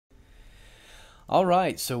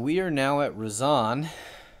Alright, so we are now at Ras'an,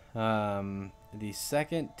 the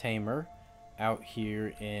second tamer out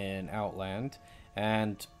here in Outland.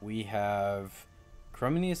 And we have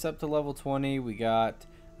Chrominius up to level 20. We got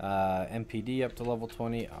MPD up to level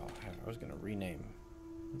 20. Oh, I was going to rename.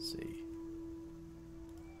 Let's see.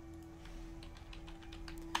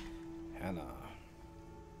 Hannah.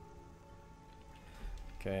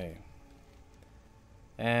 Okay.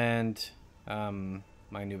 And my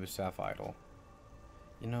Anubisath Idol.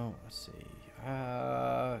 You know, let's see.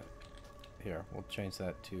 Here, we'll change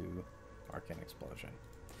that to Arcane Explosion.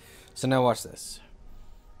 So now watch this.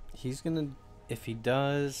 He's gonna, if he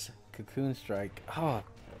does Cocoon Strike, oh,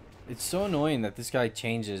 it's so annoying that this guy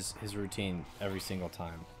changes his routine every single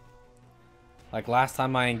time. Like last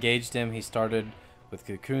time I engaged him, he started with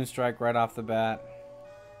Cocoon Strike right off the bat.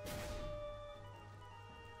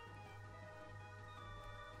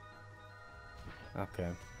 Okay.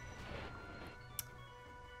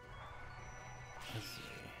 Let's see.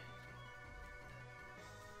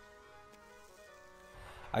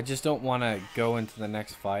 I just don't want to go into the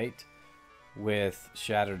next fight with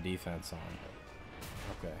Shatter Defense on.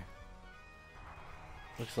 Okay.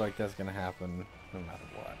 Looks like that's going to happen no matter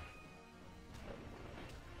what.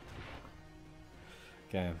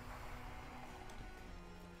 Okay.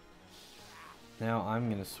 Now I'm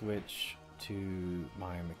going to switch to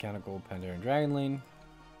my Mechanical Pandaren Dragonling.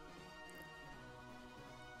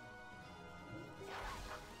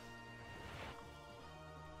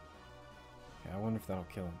 I wonder if that'll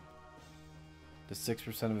kill him. Does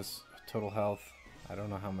 6% of his total health? I don't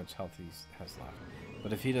know how much health he has left.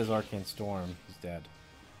 But if he does Arcane Storm, he's dead.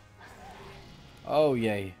 Oh,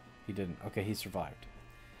 yay. He didn't. Okay, he survived.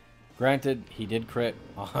 Granted, he did crit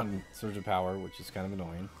on Surge of Power, which is kind of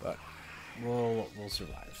annoying, but we'll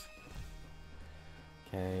survive.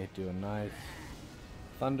 Okay, do a nice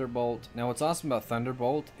Thunderbolt. Now, what's awesome about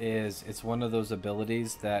Thunderbolt is it's one of those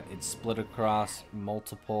abilities that it's split across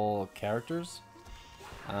multiple characters.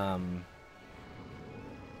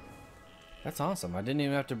 That's awesome. I didn't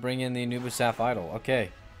even have to bring in the Anubisath Idol.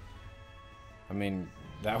 Okay. I mean,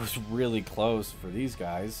 that was really close for these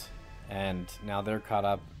guys. And now they're caught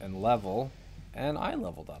up in level. And I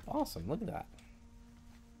leveled up. Awesome. Look at that.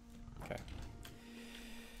 Okay.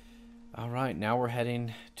 Alright, now we're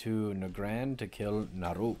heading to Northrend to kill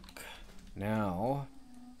Narrok. Now,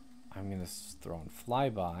 I'm going to throw in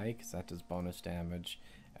Flyby, because that does bonus damage.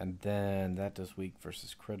 And then that does weak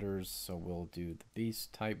versus critters, so we'll do the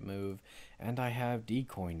beast type move. And I have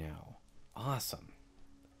Decoy now. Awesome.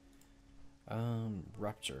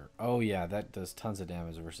 Rupture. Oh yeah, that does tons of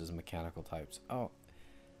damage versus mechanical types. Oh,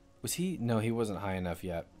 was he? No, he wasn't high enough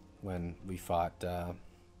yet when we fought,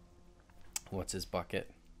 what's his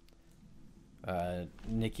bucket?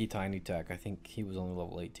 Nicky Tiny Tech. I think he was only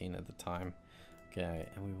level 18 at the time. Okay,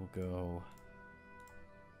 and we will go.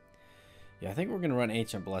 Yeah, I think we're gonna run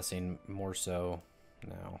Ancient Blessing more so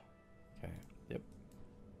now. Okay, yep.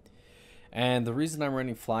 And the reason I'm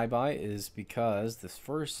running Flyby is because this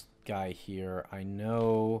first guy here, I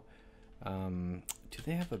know. Do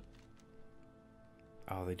they have a?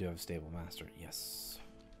 Oh, they do have a Stable Master. Yes.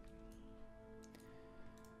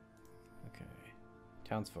 Okay,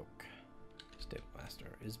 Townsfolk. Stable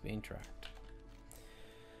Master is being tracked.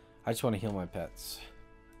 I just want to heal my pets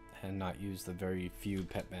and not use the very few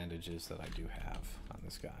pet bandages that I do have on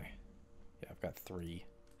this guy. Yeah, I've got 3.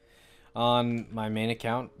 On my main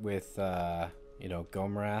account with, you know,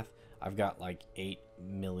 Gomirath, I've got like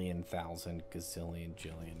 8,000,000 gazillion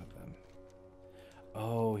jillion of them.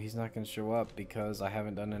 Oh, he's not going to show up because I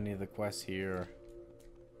haven't done any of the quests here.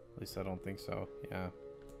 At least I don't think so.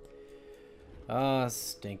 Yeah.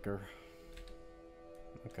 Stinker.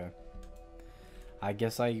 Okay. I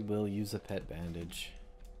guess I will use a pet bandage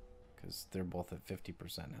because they're both at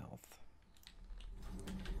 50% health.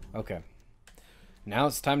 Okay. Now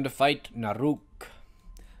it's time to fight Narrok.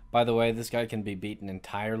 By the way, this guy can be beaten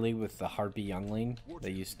entirely with the Harpy Youngling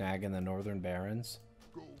that you snag in the Northern Barrens.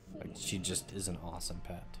 Like, she just is an awesome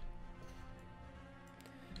pet.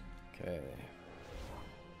 Okay.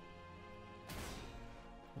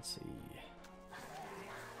 Let's see.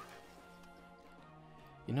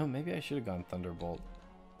 You know, maybe I should have gone Thunderbolt.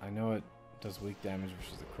 I know it does weak damage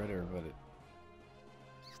versus the critter, but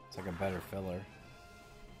it's like a better filler.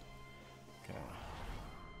 Okay.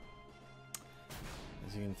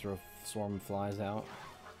 Is he gonna throw Swarm of Flies out?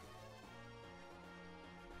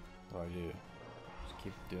 What do I do? Just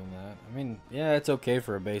keep doing that. I mean, yeah, it's okay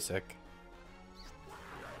for a basic.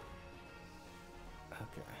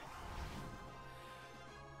 Okay.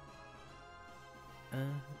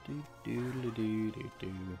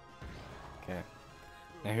 Okay.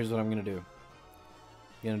 Now here's what I'm gonna do.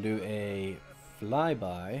 Gonna do a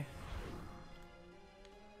flyby.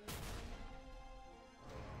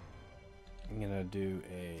 I'm gonna do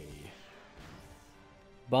a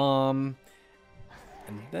bomb.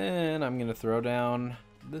 And then I'm gonna throw down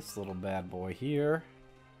this little bad boy here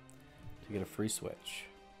to get a free switch.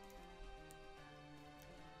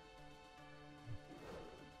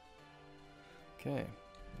 Okay,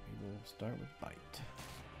 we will start with bite.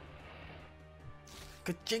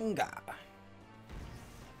 Kachinga!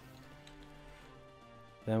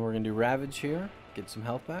 Then we're gonna do ravage here, get some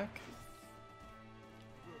health back.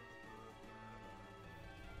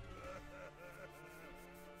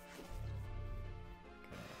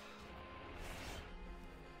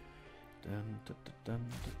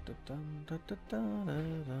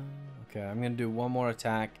 Okay, I'm gonna do one more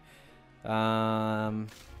attack. Yeah,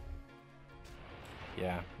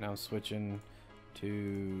 now I'm switching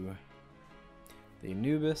to the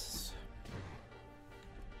Anubis.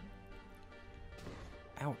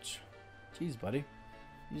 Ouch. Jeez, buddy.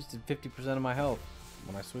 You just did 50% of my health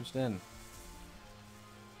when I switched in.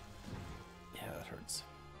 Yeah, that hurts.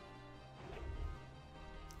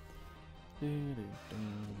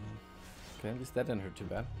 Okay, at least that didn't hurt too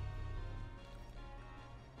bad.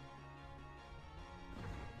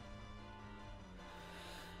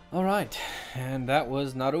 Alright, and that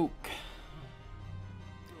was Narrok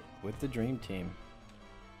with the Dream Team.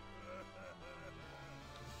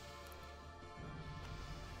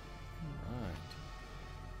 Alright.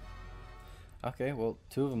 Okay, well,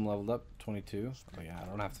 2 of them leveled up, 22. Oh yeah, I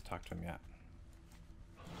don't have to talk to him yet.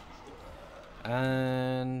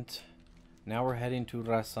 And now we're heading to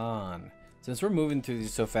Ras'an. Since we're moving through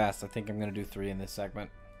these so fast, I think I'm going to do 3 in this segment.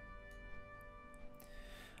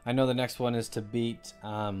 I know the next one is to beat,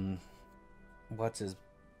 what's his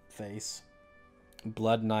face?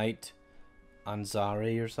 Blood Knight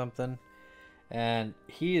Anzari or something. And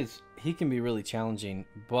he can be really challenging,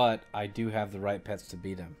 but I do have the right pets to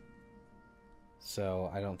beat him. So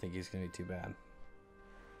I don't think he's going to be too bad.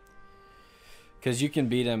 Because you can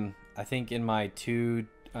beat him, I think in my two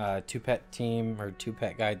pet team or 2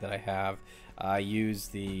 pet guide that I have, I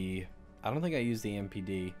don't think I use the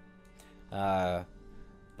MPD.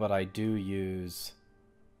 But I do use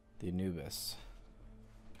the Anubis.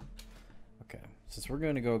 Okay, since we're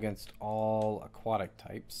going to go against all aquatic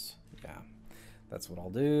types, yeah, that's what I'll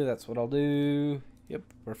do. That's what I'll do. Yep,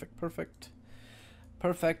 perfect, perfect.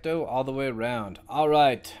 Perfecto all the way around. All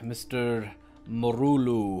right, Mr.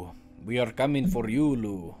 Morulu, we are coming for you,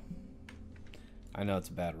 Lu. I know it's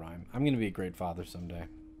a bad rhyme. I'm going to be a great father someday.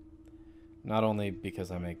 Not only because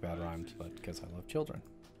I make bad rhymes, but because I love children.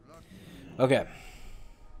 Okay.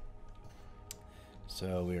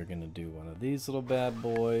 So we are going to do one of these little bad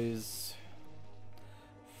boys.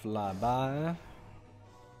 Fly by.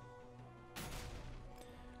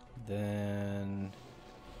 Then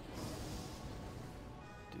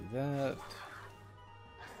do that.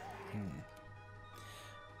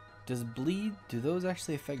 Does bleed, do those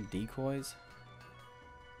actually affect decoys?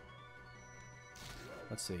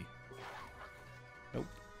 Let's see. Nope.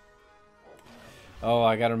 Oh,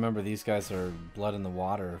 I gotta remember these guys are blood in the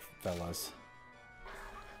water, fellas.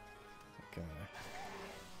 Okay.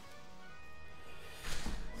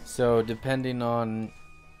 So depending on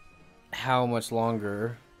how much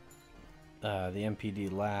longer the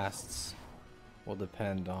MPD lasts will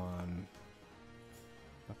depend on...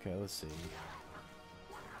 Okay, let's see.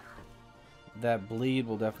 That bleed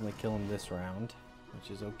will definitely kill him this round, which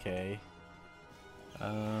is okay.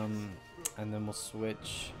 And then we'll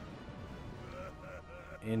switch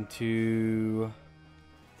into...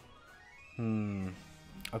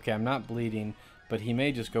 Okay, I'm not bleeding, but he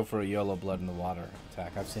may just go for a YOLO blood in the water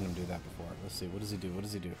attack. I've seen him do that before. Let's see. What does he do? What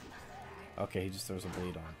does he do? Okay, he just throws a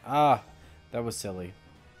bleed on. Ah! That was silly.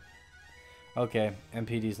 Okay,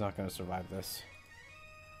 MPD's not going to survive this.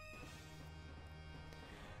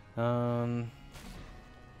 Okay,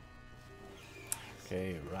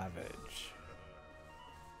 Ravage.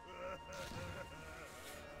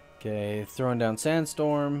 Okay, throwing down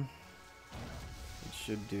Sandstorm. It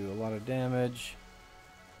should do a lot of damage.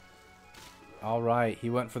 Alright, he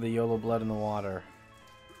went for the YOLO blood in the water.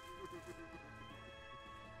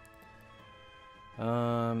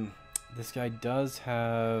 This guy does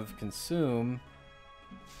have Consume.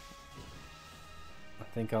 I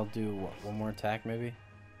think I'll do, what, one more attack maybe?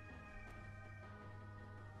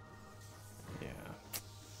 Yeah.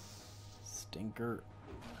 Stinker.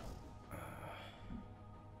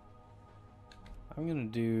 I'm gonna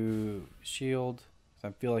do shield.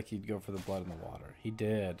 I feel like he'd go for the blood in the water. He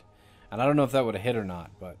did. And I don't know if that would have hit or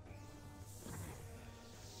not, but...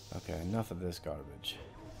 Okay, enough of this garbage.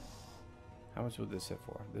 How How much would this hit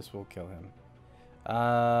for? This will kill him.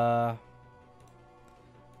 We're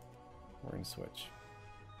gonna switch.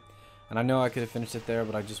 And I know I could have finished it there,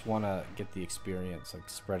 but I just want to get the experience, like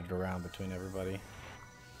spread it around between everybody.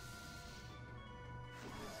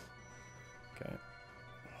 Okay.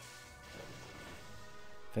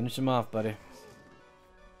 Finish him off, buddy.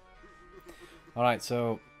 Alright,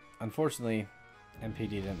 so unfortunately, MPD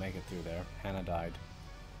didn't make it through there. Hannah died.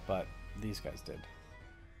 But these guys did.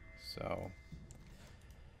 So.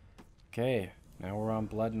 Okay. Now we're on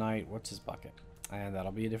Blood Knight. What's his bucket? And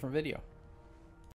that'll be a different video.